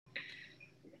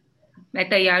मैं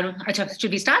तैयार हूँ. अच्छा,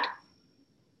 should we start?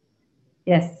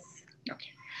 Yes.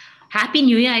 Okay. Happy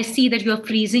New Year. I see that you are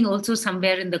freezing also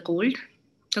somewhere in the cold.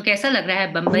 तो कैसा लग रहा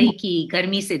है बम्बई की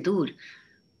गर्मी से दूर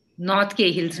नॉर्थ के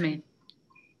हिल्स में?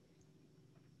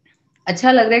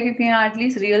 अच्छा लग रहा है क्योंकि यहाँ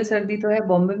एटलीस्ट रियल सर्दी तो है।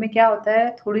 बॉम्बे में क्या होता है,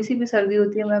 थोड़ी सी भी सर्दी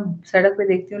होती है, मैं सड़क पे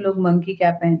देखती हूँ लोग मंकी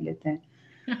कैप पहन लेते हैं।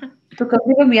 तो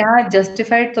कभी कभी यहाँ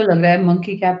जस्टिफाइड तो लग रहा है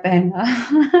मंकी कैप पहनना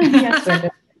या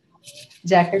स्वेटर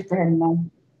जैकेट पहनना।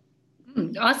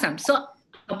 Awesome. So,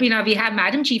 we have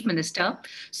Madam Chief Minister.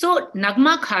 So,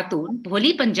 Nagma Khatun,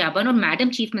 भोली पंजाबन और मैडम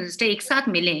चीफ मिनिस्टर एक साथ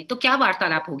मिले तो क्या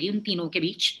वार्तालाप होगी उन तीनों के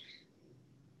बीच?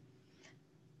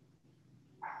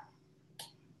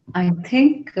 आई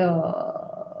थिंक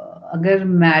अगर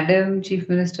मैडम चीफ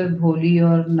मिनिस्टर भोली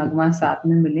और नगमा साथ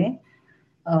में मिले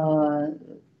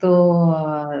तो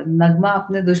नगमा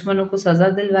अपने दुश्मनों को सजा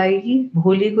दिलवाएगी,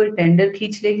 भोली कोई टेंडर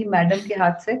खींच लेगी मैडम के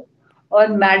हाथ से,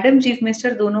 और मैडम चीफ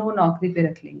मिनिस्टर दोनों को नौकरी पे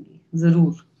रख लेंगी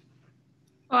जरूर।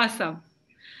 Awesome.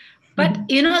 But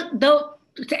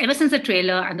ever since the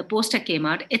trailer and the poster came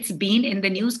out, it's been in the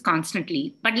news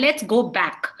constantly. But let's go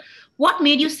back. What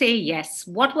made you say yes?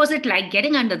 What was it like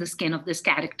getting under the skin of this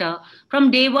character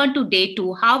from day one to day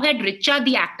two? How had Richa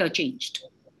the actor changed?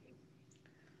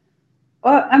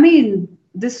 I mean,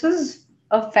 this was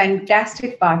a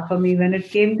fantastic part for me. When it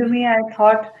came to me, I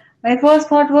thought, my first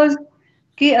thought was,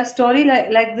 okay, a story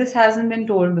like this hasn't been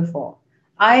told before.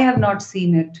 I have not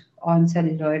seen it on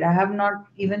celluloid. I have not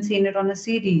even seen it on a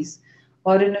series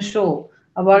or in a show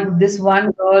Hmm. about this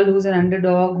one girl who's an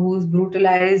underdog, who's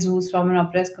brutalized, who's from an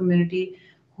oppressed community,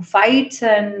 who fights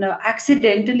and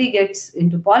accidentally gets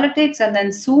into politics and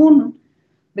then soon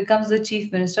becomes the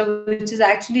chief minister, which is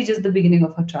actually just the beginning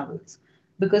of her travels.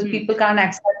 Because people Hmm. can't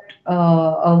accept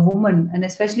a woman, and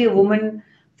especially a woman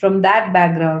from that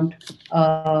background,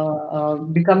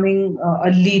 becoming a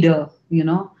leader, you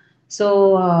know. So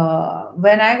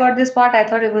when I got this part, I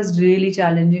thought it was really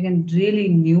challenging and really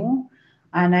new,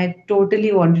 and I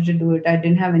totally wanted to do it. I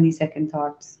didn't have any second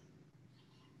thoughts.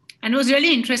 And it was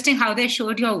really interesting how they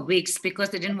showed your wigs because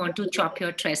they didn't want to chop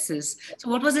your tresses. So,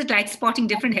 what was it like spotting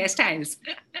different hairstyles?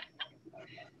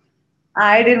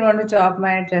 I didn't want to chop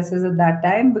my tresses at that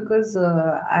time because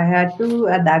I had to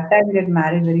at that time get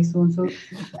married very soon. So,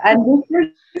 and they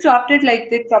still chopped it like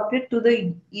they chopped it to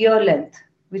the ear length,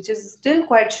 which is still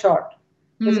quite short.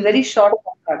 It was a very Hmm. short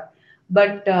cut,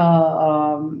 but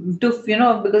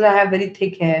because I have very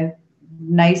thick hair,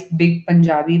 nice big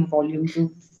Punjabi volume to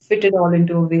fit it all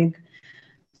into a wig.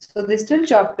 So they still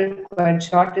chopped it quite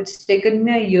short. It's taken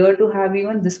me a year to have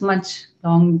even this much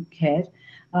long hair.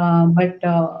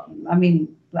 I mean,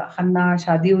 Khanna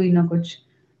शादी हुई ना कुछ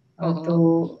Oh, तो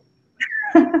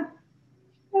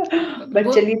but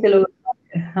वो चलिए चलो,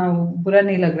 हाँ बुरा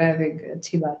नहीं लग रहा है, विग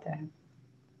अच्छी बात है।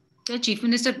 तो चीफ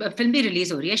मिनिस्टर फिल्म भी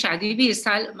रिलीज हो रही है, शादी भी इस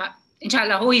साल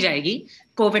इंशाल्लाह हो ही जाएगी,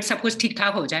 कोविड सब कुछ ठीक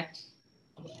ठाक हो जाए.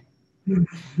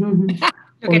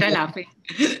 Look at her laughing.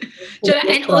 Chalo,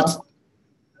 and also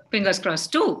fingers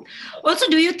crossed too. Also,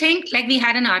 do you think, like we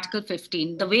had an Article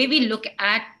 15, the way we look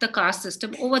at the caste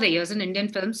system over the years in Indian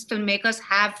films, filmmakers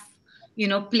have,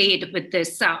 played with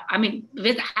this.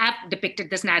 Have depicted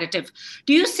this narrative.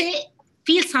 Do you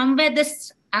feel somewhere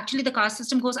this actually the caste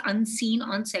system goes unseen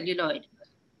on celluloid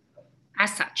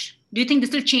as such? Do you think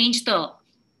this will change the?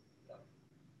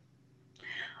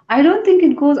 I don't think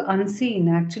it goes unseen.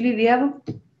 Actually, we have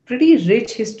a pretty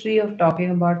rich history of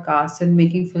talking about caste and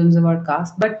making films about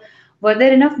caste. But were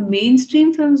there enough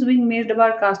mainstream films being made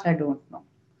about caste? I don't know.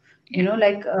 You Yeah, know,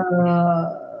 like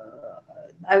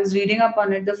I was reading up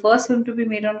on it. The first film to be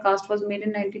made on caste was made in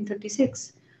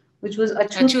 1936, which was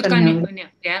Achut Achut Kanya with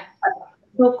yeah.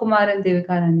 Ashok Kumar and Devika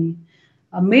Rani.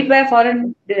 Made by a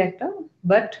foreign director,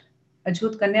 but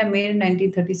Achut Kanya made in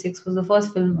 1936 was the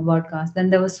first film about caste. Then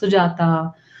there was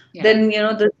Sujata. Yeah. Then,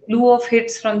 the slew of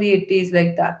hits from the 80s,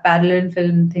 like the parallel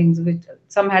film things, which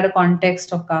some had a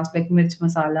context of caste, like Mirch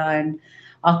Masala and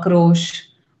Akrosh,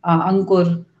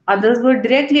 Ankur. Others were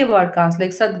directly about caste, like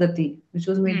Sadgati, which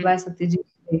was made Hmm. by Satyajit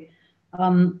Ray.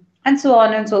 And so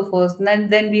on and so forth.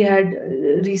 Then we had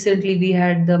recently we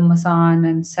had the Masan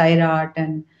and Sairat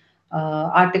and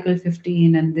Article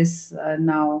 15 and this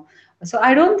now. So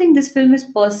I don't think this film is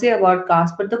per se about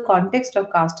caste, but the context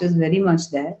of caste is very much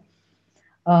there.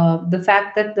 The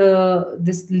fact that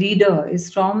this leader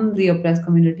is from the oppressed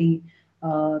community,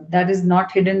 that is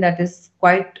not hidden. That is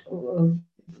quite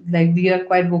like we are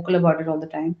quite vocal about it all the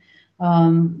time.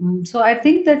 So I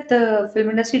think that the film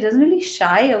industry doesn't really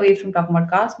shy away from talking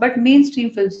about caste, but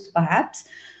mainstream films perhaps.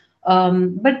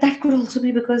 But that could also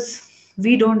be because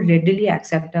we don't readily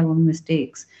accept our own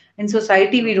mistakes. In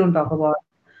society, we True. don't talk about.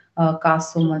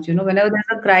 caste so much. Whenever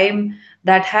there's a crime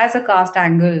that has a caste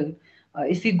angle,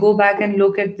 if we go back and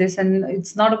look at this, and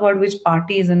it's not about which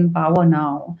party is in power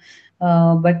now,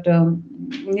 but to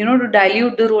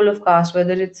dilute the role of caste,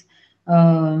 whether it's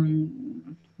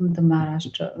the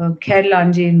Maharashtra,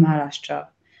 Khairlanji in Maharashtra,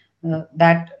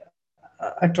 that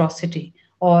atrocity,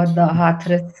 or the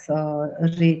Hathras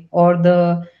rape, or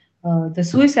the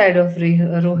suicide of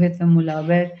Rohit Vemula,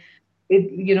 where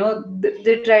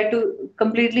they try to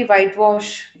completely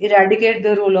whitewash, eradicate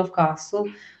the role of caste. So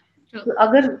True.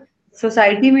 अगर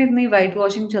society में इतनी white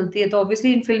washing चलती है तो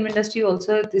obviously in film industry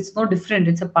also it's no different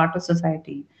it's a part of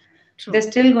society they're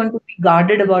True. still going to be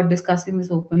guarded about discussing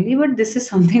this openly, but this is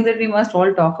something that we must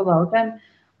all talk about and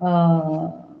uh,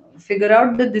 figure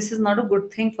out that this is not a good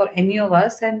thing for any of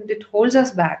us, and it holds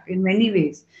us back in many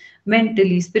ways,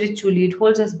 mentally, spiritually, it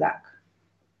holds us back.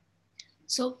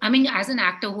 So, I mean, as an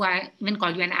actor, who I even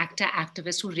call you an actor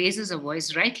activist who raises a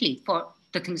voice rightly for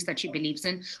the things that she believes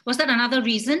in, was that another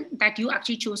reason that you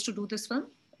actually chose to do this film?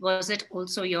 Was it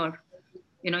also your,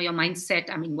 your mindset?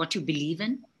 I mean, what you believe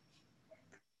in?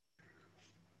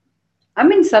 I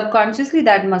mean, subconsciously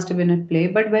that must have been at play.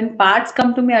 But when parts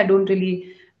come to me, I don't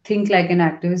really think like an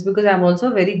activist because I'm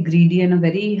also very greedy and a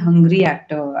very hungry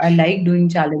actor. I like doing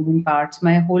challenging parts.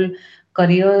 My whole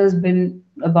career has been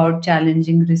about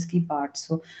challenging, risky parts.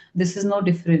 So this is no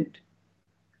different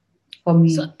for So,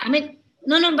 me. I mean,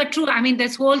 no, no, but true. I mean,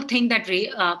 this whole thing that,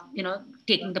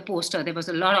 taking the poster, there was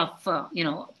a lot of,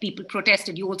 people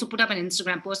protested. You also put up an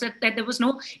Instagram post that there was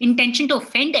no intention to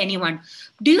offend anyone.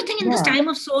 Do you think in this Yeah. time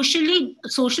of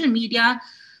social media,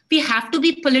 we have to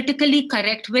be politically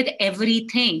correct with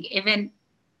everything, even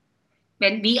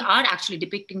when we are actually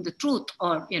depicting the truth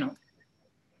or.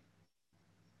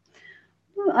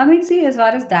 I mean, see, as far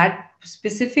as that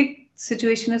specific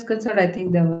situation is concerned, I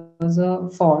think there was a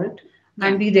fault,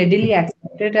 and we Yeah, readily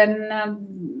accepted.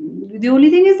 And the only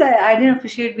thing is, I didn't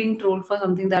appreciate being trolled for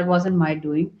something that wasn't my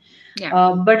doing.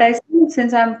 yeah, But I think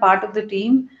since I'm part of the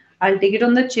team, I'll take it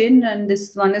on the chin, and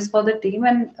this one is for the team.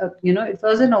 And it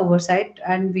was an oversight,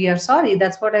 and we are sorry.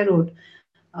 That's what I wrote.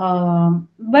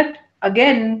 But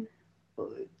again,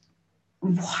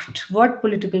 what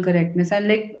political correctness, and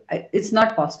like it's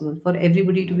not possible for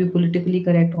everybody to be politically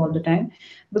correct all the time,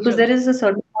 because true. there is a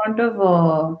certain amount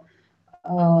of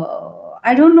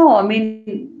I don't know, I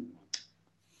mean,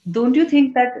 don't you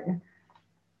think that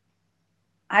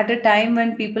at a time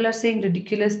when people are saying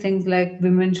ridiculous things like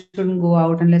women shouldn't go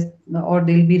out unless or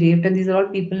they'll be raped, and these are all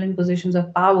people in positions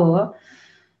of power,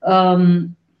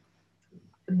 um,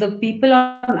 the people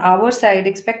on our side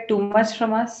expect too much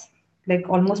from us, like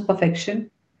almost perfection.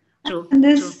 And True,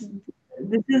 this true.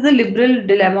 this is the liberal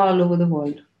dilemma all over the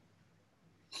world.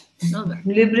 No,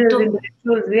 Liberals, to,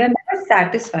 intellectuals, we are never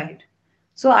satisfied.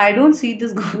 So I don't see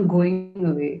this going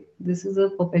away. This is a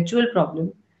perpetual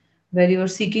problem where you are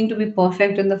seeking to be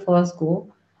perfect in the first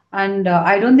go. And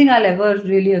I don't think I'll ever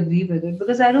really agree with it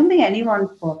because I don't think anyone's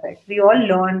perfect. We all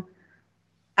learn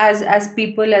as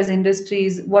people, as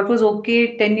industries. What was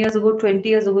okay 10 years ago, 20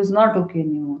 years ago is not okay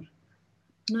anymore.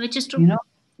 no, which is You true. know?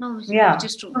 No, which Yeah,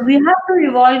 is true. so we have to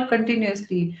evolve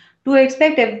continuously. To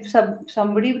expect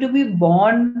somebody to be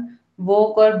born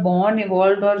woke or born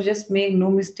evolved or just make no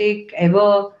mistake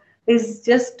ever is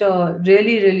just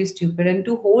really, really stupid. And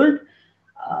to hold,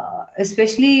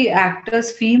 especially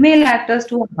actors, female actors,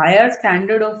 to a higher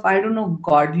standard of, I don't know,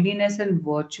 godliness and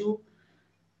virtue,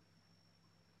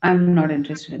 I'm not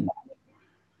interested in that.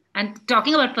 And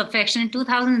talking about perfection, in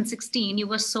 2016, you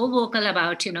were so vocal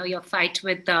about, your fight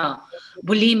with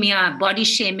bulimia, body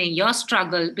shaming, your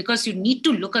struggle, because you need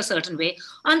to look a certain way.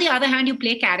 On the other hand, you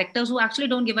play characters who actually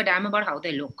don't give a damn about how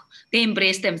they look. They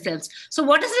embrace themselves. So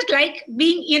what is it like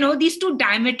being, these two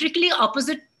diametrically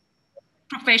opposite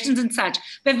professions and such,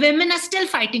 where women are still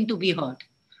fighting to be heard?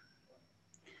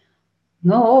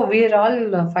 No, we're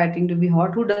all fighting to be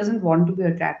hot. Who doesn't want to be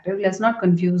attractive? Let's not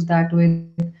confuse that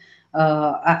with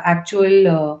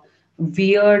actual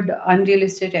weird,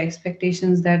 unrealistic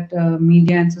expectations that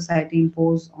media and society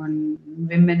impose on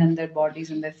women and their bodies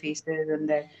and their faces and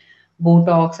their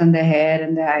Botox and their hair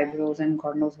and their eyebrows and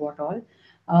God knows what all.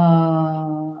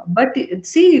 But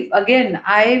see, again,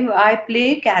 I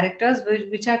play characters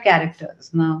which are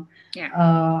characters now. Yeah.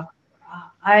 Uh,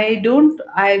 I don't.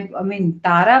 I mean,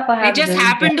 Tara They perhaps just doesn't care.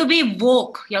 happen to be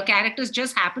woke. Your characters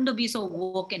just happen to be so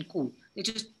woke and cool. They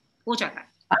just ho jata hai.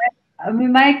 I, I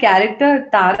mean, my character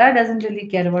Tara doesn't really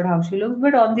care about how she looks,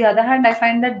 but on the other hand, I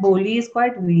find that Boli is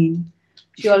quite vain.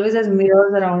 She always has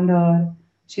mirrors around her.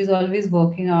 She's always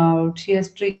working out. She has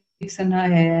tricks in her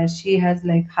hair. She has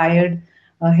like hired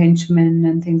henchmen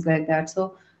and things like that.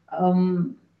 So,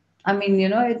 um, I mean,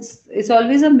 it's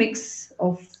always a mix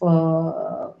of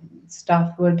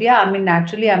stuff. But yeah, I mean,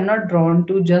 naturally, I'm not drawn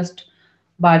to just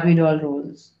Barbie doll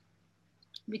roles.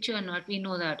 Which you are not. We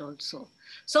know that also.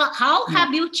 So, how Yeah.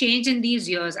 have you changed in these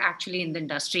years actually in the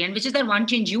industry? And which is that one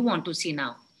change you want to see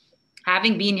now,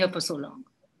 having been here for so long?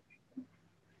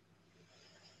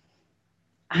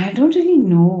 I don't really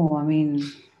know. I mean,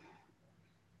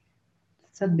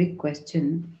 it's a big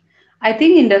question. I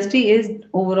think industry is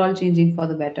overall changing for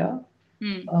the better,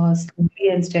 Hmm. slowly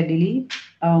and steadily.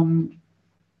 Um,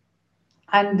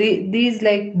 and these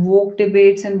like woke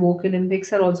debates and woke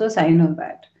Olympics are also a sign of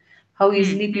that. How Hmm.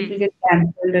 easily Hmm. people get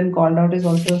cancelled and called out is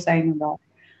also a sign of that.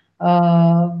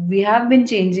 We have been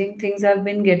changing, things have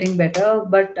been getting better,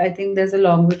 but I think there's a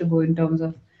long way to go in terms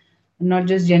of not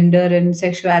just gender and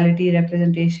sexuality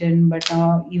representation, but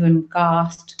now even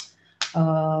caste,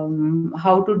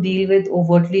 how to deal with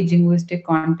overtly jingoistic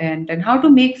content, and how to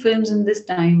make films in this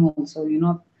time also.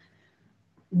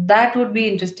 That would be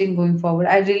interesting going forward.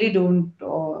 I really don't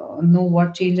know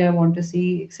what change I want to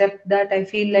see, except that I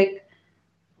feel like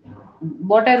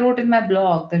what I wrote in my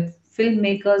blog, that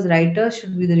filmmakers, writers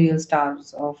should be the real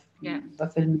stars of Yeah. the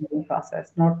filmmaking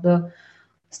process, not the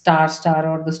star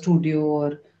or the studio.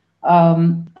 Or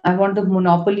I want the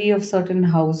monopoly of certain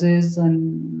houses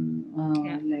and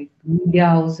Yeah. like media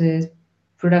houses,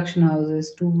 production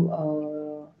houses to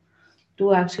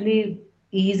actually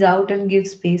ease out and give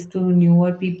space to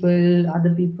newer people,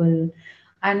 other people.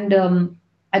 And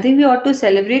I think we ought to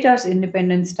celebrate our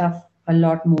independent stuff a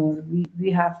lot more.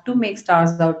 We have to make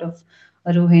stars out of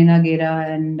Ruhena Gera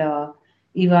and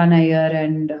Ivan Iyer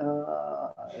and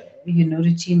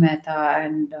Richie Mehta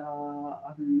and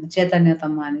Chaitanya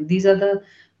Tamani. These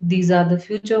are the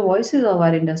future voices of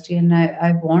our industry, and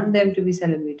I want them to be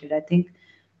celebrated. I think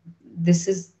this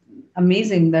is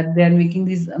amazing that they are making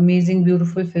these amazing,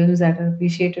 beautiful films that are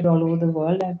appreciated all over the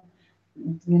world. And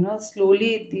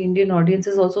slowly the Indian audience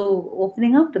is also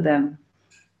opening up to them.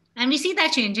 And we see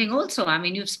that changing also. I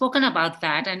mean, you've spoken about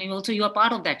that, and you are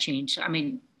part of that change. I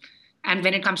mean, and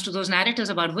when it comes to those narratives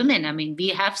about women, I mean, we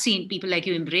have seen people like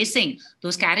you embracing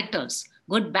those characters,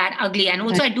 good, bad, ugly. And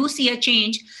also, I do see a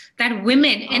change that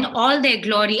women in all their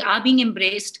glory are being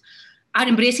embraced, are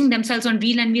embracing themselves on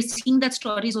reel, and we're seeing that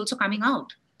stories also coming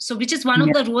out. So, which is one of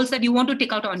Yeah, the roles that you want to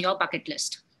take out on your bucket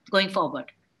list going forward.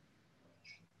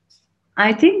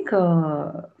 I think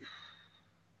I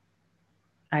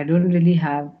don't really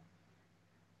have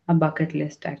a bucket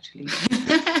list actually.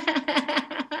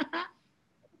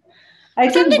 I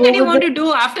But just something that go you with want the. to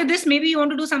do after this, maybe you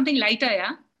want to do something lighter,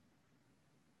 yeah?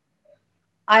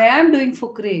 I am doing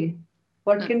fukre.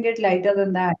 What Uh, can get lighter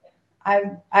than that?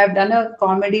 I've done a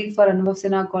comedy for Anubhav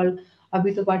Sinha called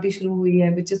Abhi To Party Shuru Hui Hai,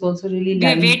 which is also really We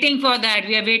are light. waiting for that.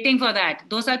 We are waiting for that.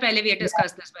 Those are pehle we have Yeah.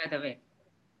 discussed this, by the way.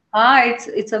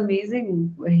 It's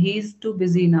amazing. He's too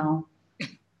busy now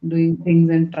doing things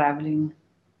and traveling.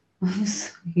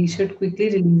 He should quickly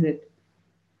release it.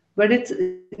 But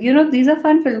these are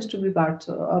fun films to be a part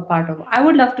of. I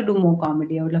would love to do more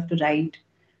comedy. I would love to write.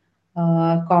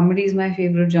 Comedy is my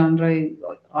favorite genre,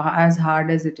 as hard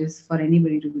as it is for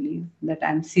anybody to believe that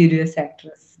I'm serious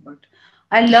actress. But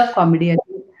I love comedy. I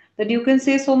think that you can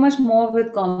say so much more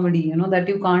with comedy, that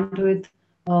you can't with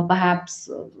perhaps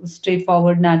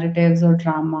straightforward narratives or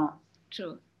drama.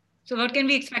 True. So, what can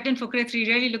we expect in Fukre 3?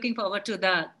 Really looking forward to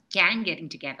the gang getting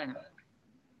together now.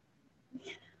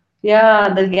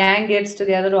 Yeah, the gang gets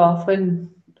together often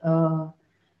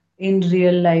in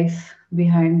real life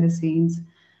behind the scenes.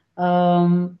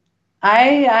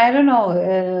 I don't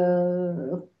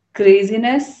know,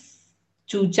 craziness,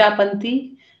 chucha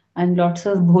panti, and lots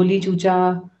of bholi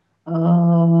chucha,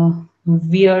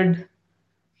 weird,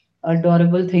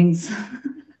 adorable things.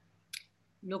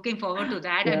 Looking forward to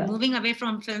that. And Yeah. moving away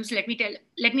from films, let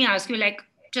me ask you, like,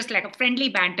 just like a friendly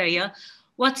banter here.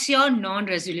 What's your non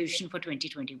resolution for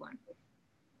 2021?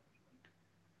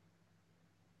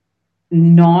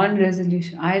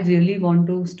 Non-resolution. I really want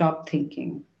to stop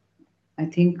thinking. I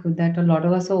think that a lot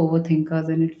of us are overthinkers,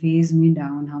 and it weighs me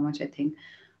down how much I think.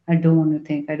 I don't want to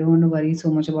think. I don't want to worry so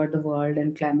much about the world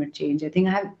and climate change. I think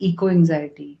I have eco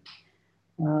anxiety,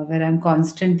 where I'm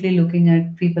constantly looking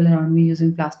at people around me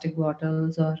using plastic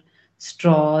bottles or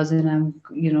straws, and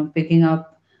I'm, picking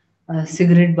up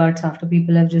cigarette butts after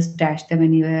people have just dashed them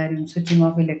anywhere, and switching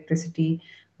off electricity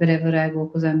wherever I go,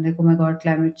 because I'm like, oh my god,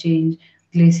 climate change,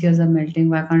 glaciers are melting.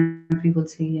 Why can't people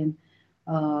see?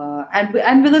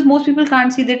 And because most people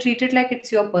can't see, they treat it like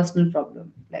it's your personal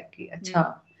problem. Like, Hmm.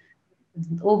 अच्छा,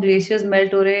 oh, glaciers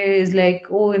melt हो रहे is like,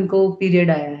 oh, इनको period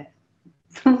आया है.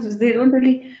 They don't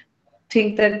really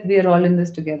think that we are all in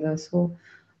this together. So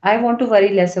I want to worry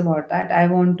less about that. I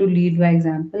want to lead by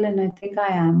example, and I think I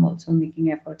am also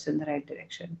making efforts in the right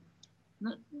direction.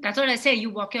 No, that's what I say. You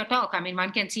walk your talk. I mean,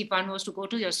 one can see if one was to go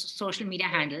to your social media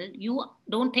handle. You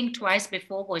don't think twice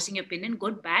before voicing your opinion,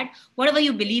 good, bad, whatever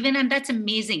you believe in, and that's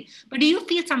amazing. But do you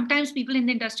feel sometimes people in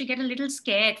the industry get a little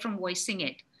scared from voicing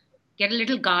it, get a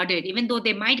little guarded, even though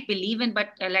they might believe in, but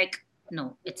like,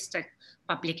 no, it's like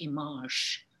public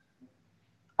image.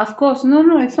 Of course, no,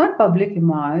 no, it's not public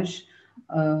image.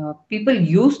 People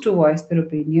used to voice their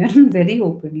opinion very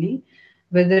openly,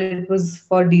 whether it was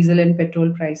for diesel and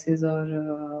petrol prices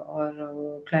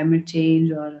or climate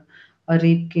change or a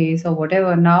rape case or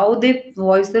whatever. Now they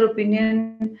voice their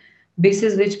opinion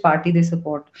basis which party they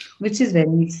support, which is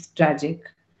very tragic.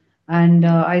 And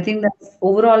I think that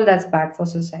overall that's bad for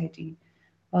society.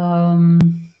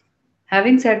 Um,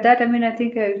 Having said that, I mean, I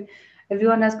think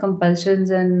everyone has compulsions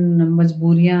and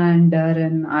majburiyan and dar,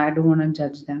 and I don't want to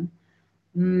judge them.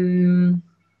 Mm,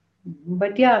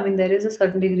 but yeah, I mean, there is a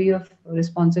certain degree of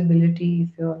responsibility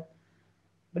if you're.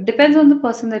 But depends on the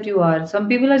person that you are. Some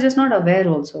people are just not aware.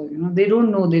 Also, they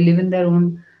don't know. They live in their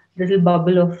own little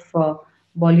bubble of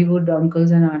Bollywood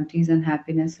uncles and aunties and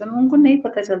happiness. And उनको नहीं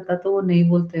पता चलता तो वो नहीं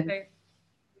बोलते हैं. Right.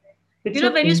 It's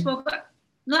When you okay. spoke,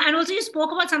 no, and also you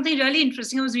spoke about something really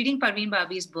interesting. I was reading Parveen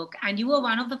Babi's book, and you were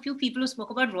one of the few people who spoke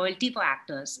about royalty for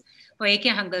actors, for A.K.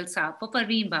 Hangal Saab, for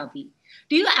Parveen Babi.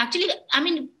 Do you actually, I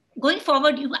mean, going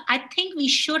forward, I think we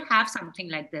should have something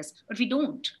like this, but we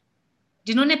don't.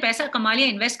 जिन्होंने पैसा कमा लिया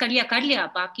invest कर लिया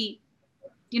बाकी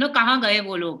कहाँ गए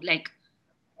वो लोग like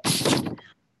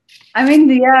I mean,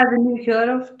 yeah, when you hear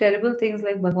of terrible things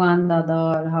like Bhagwan Dada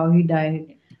or how he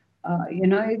died,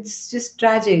 it's just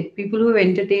tragic. People who have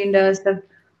entertained us, that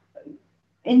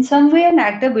in some way, an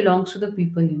actor belongs to the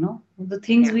people. The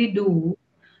things yeah we do,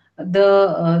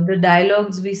 the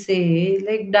dialogues we say,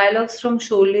 like dialogues from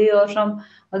Sholay or from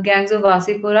Gangs of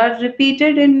Wasipur, are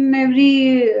repeated in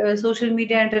every social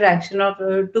media interaction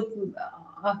or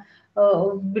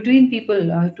uh, between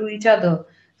people to each other.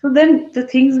 So then the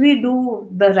things we do,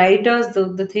 the writers,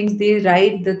 the things they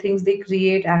write, the things they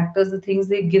create, actors, the things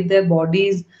they give their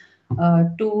bodies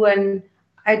to, and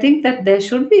I think that there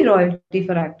should be royalty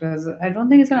for actors. I don't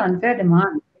think it's an unfair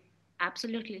demand.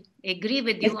 absolutely agree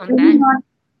with It's you on really that. not.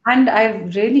 And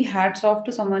I've really hats off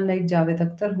to someone like Javed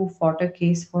Akhtar who fought a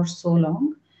case for so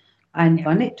long and Yeah,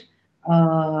 won it.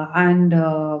 And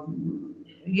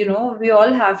we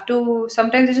all have to.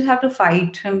 Sometimes you just have to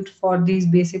fight and for these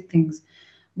basic things.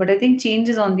 But I think change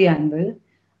is on the anvil,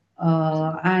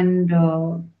 and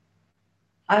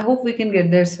I hope we can get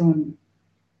there soon.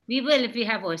 we will if we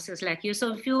have voices like you. So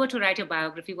if you were to write your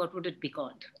biography, what would it be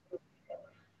called?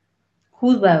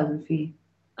 Whose biography?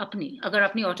 अपनी अगर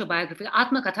अपनी autobiography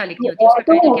आत्मकथा लिखनी तो होती है उसका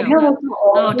auto title हो क्या गया होगा? वो तो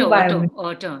ऑटो ऑटो ऑटोबायोग्राफी.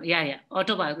 ऑटो या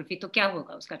ऑटोबायोग्राफी तो क्या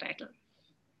होगा उसका title?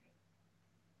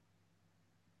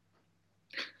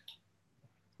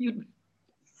 You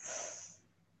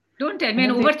don't tell I me an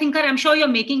don't think. overthinker. I'm sure you're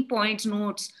making points,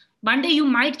 notes. One day you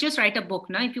might just write a book.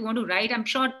 Now, if you want to write, I'm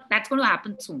sure that's going to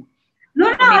happen soon, No,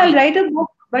 no, or I'll maybe write a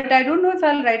book, but I don't know if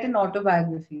I'll write an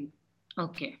autobiography.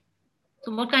 okay.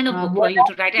 So, what kind of book were What you I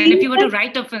to write? And if feel you were to like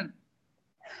write a film,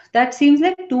 that seems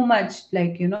like too much.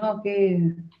 Like,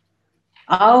 okay,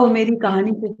 आओ मेरी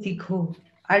कहानी से सीखो.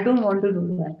 I don't want to do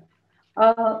that.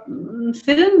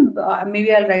 Film,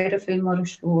 maybe I'll write a film or a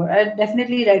show. I'll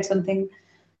definitely write something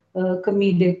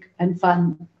comedic and fun.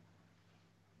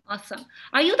 awesome.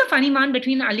 Are you the funny man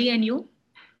between Ali and you?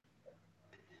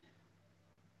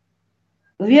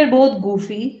 We are both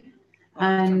goofy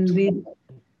Awesome. and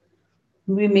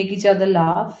we make each other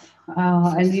laugh,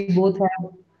 and we both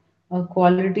have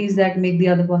qualities that make the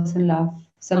other person laugh,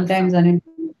 sometimes Awesome.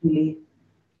 unintentionally.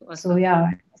 So Awesome.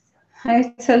 yeah,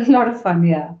 it's a lot of fun.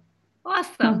 Yeah.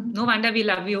 Awesome. No wonder we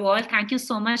love you all. Thank you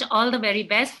so much. All the very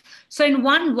best. So, in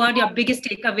one word, your biggest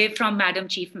takeaway from Madam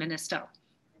Chief Minister.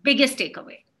 Biggest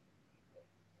takeaway.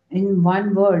 In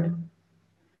one word,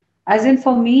 as in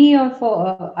for me or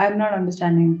for I'm not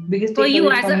understanding. Biggest For you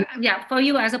takeaway as from a me. for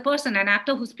you as a person, an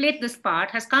actor who's played this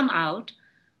part has come out.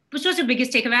 Which was your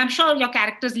biggest takeaway? I'm sure your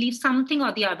characters leave something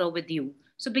or the other with you.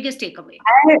 So, biggest takeaway.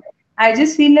 I I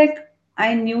just feel like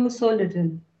I knew so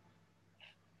little.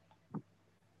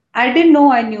 I didn't know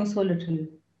I knew so little.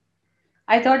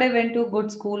 I thought I went to a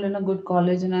good school and a good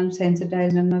college and I'm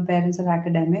sensitized and my parents are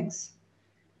academics,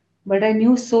 but I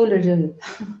knew so little.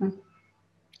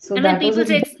 So And when that was a people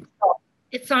say big shock.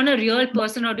 it's on a real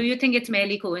person, or do you think it's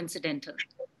merely coincidental?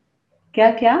 क्या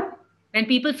क्या? When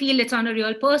people feel it's on a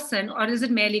real person, or is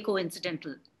it merely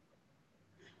coincidental?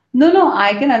 No, no,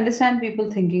 I can understand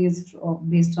people thinking it's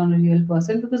based on a real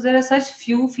person because there are such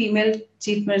few female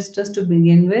chief ministers to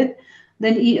begin with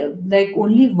then like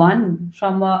only one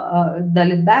from a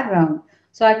Dalit background.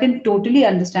 So I can totally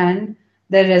understand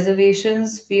their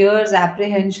reservations, fears,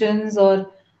 apprehensions, or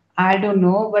I don't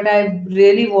know, but I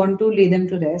really want to lay them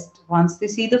to rest. Once they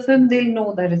see the film, they'll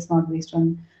know that it's not based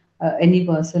on any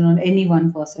person or any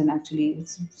one person. Actually,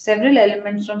 it's several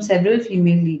elements from several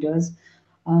female leaders.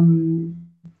 And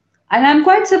I'm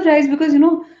quite surprised because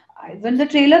when the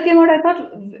trailer came out, I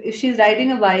thought if she's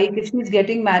riding a bike, if she's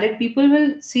getting married, people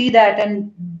will see that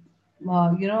and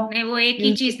नहीं, वो एक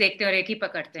ही use चीज देखते हैं और एक ही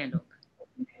पकड़ते हैं लोग.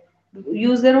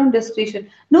 use their own discretion.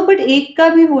 No, but एक का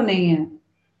भी वो नहीं है.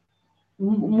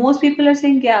 Most people are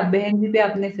saying कि आप बहन जी पे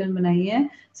आपने फिल्म बनाई है.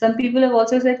 Some people have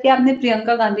also said कि आपने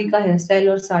प्रियंका गांधी का हेयर स्टाइल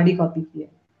और साड़ी कॉपी की है.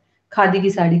 खादी की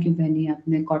साड़ी क्यों पहनी है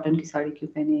आपने, कॉटन की साड़ी क्यों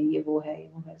पहनी है, ये वो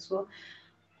है. So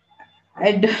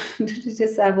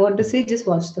I want to say just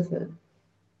watch the film.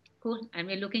 Cool. And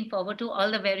we're looking forward to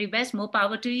all the very best. More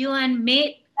power to you, and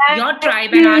may your Thank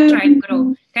tribe and our tribe grow.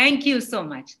 you. Thank you so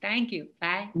much. Thank you.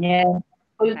 Bye. Yeah,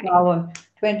 full Bye. power.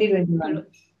 2021. Cool.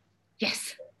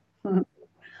 Yes. Bye.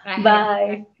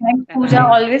 Bye. Thanks, Bye. Pooja.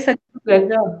 Bye. Always such a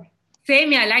pleasure.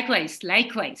 Same here. Likewise.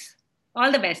 Likewise.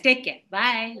 All the best. Take care.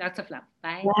 Bye. Lots of love.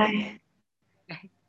 Bye. Bye.